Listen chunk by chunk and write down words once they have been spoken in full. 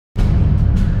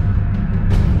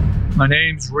My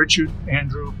name's Richard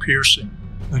Andrew Pearson,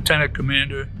 Lieutenant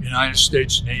Commander, United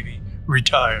States Navy,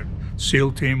 retired,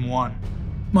 SEAL Team 1.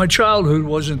 My childhood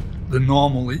wasn't the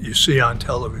normal that you see on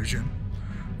television.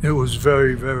 It was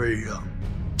very, very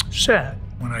sad.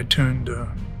 When I turned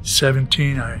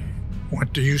 17, I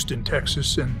went to Houston,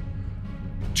 Texas, and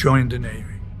joined the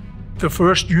Navy. The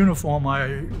first uniform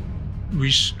I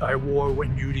wore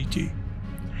in UDT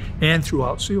and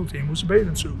throughout SEAL Team was a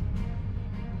bathing suit.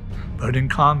 But in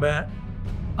combat,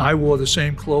 I wore the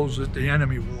same clothes that the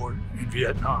enemy wore in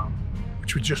Vietnam,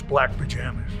 which were just black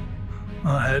pajamas.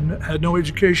 I had no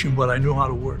education, but I knew how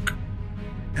to work.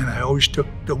 And I always took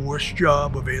the worst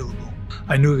job available.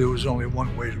 I knew there was only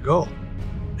one way to go,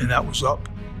 and that was up.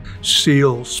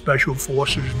 SEAL, Special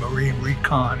Forces, Marine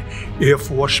Recon, Air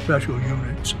Force Special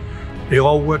Units, they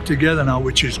all work together now,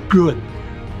 which is good,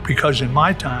 because in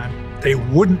my time, they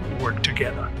wouldn't work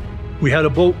together. We had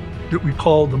a boat that we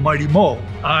called the Mighty Mo.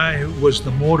 I was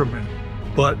the motorman,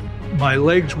 but my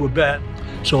legs were bad,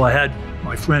 so I had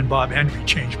my friend Bob Henry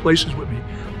change places with me.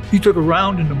 He took a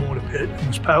round in the motor pit and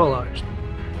was paralyzed.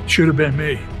 Should have been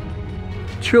me.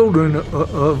 Children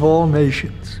of all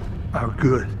nations are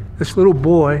good. This little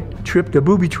boy tripped a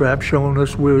booby trap showing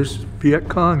us where his Viet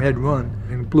Cong had run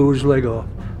and blew his leg off.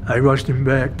 I rushed him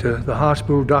back to the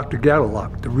hospital. Dr.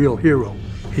 Gatalock, the real hero,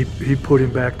 he put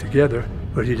him back together,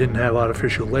 but he didn't have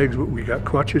artificial legs, but we got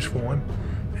crutches for him.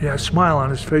 He had a smile on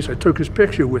his face. I took his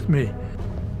picture with me.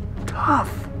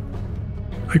 Tough.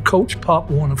 I coached Pop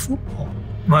Warner football.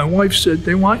 My wife said,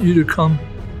 they want you to come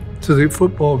to the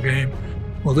football game.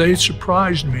 Well, they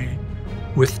surprised me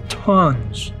with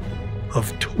tons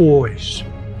of toys,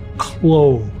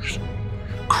 clothes,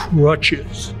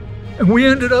 crutches. And we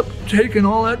ended up taking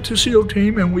all that to SEAL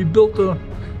Team, and we built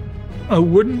a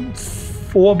wooden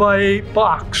 4x8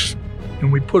 box,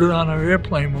 and we put it on our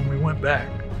airplane when we went back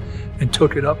and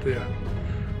took it up there.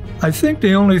 I think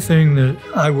the only thing that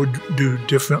I would do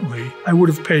differently, I would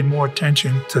have paid more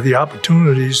attention to the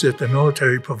opportunities that the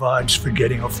military provides for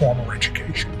getting a formal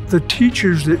education. The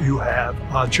teachers that you have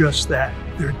are just that.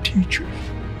 They're teachers.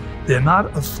 They're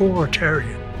not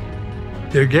authoritarian.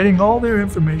 They're getting all their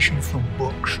information from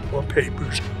books or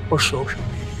papers or social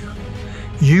media.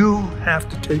 You have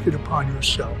to take it upon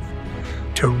yourself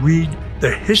to read the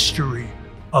history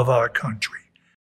of our country.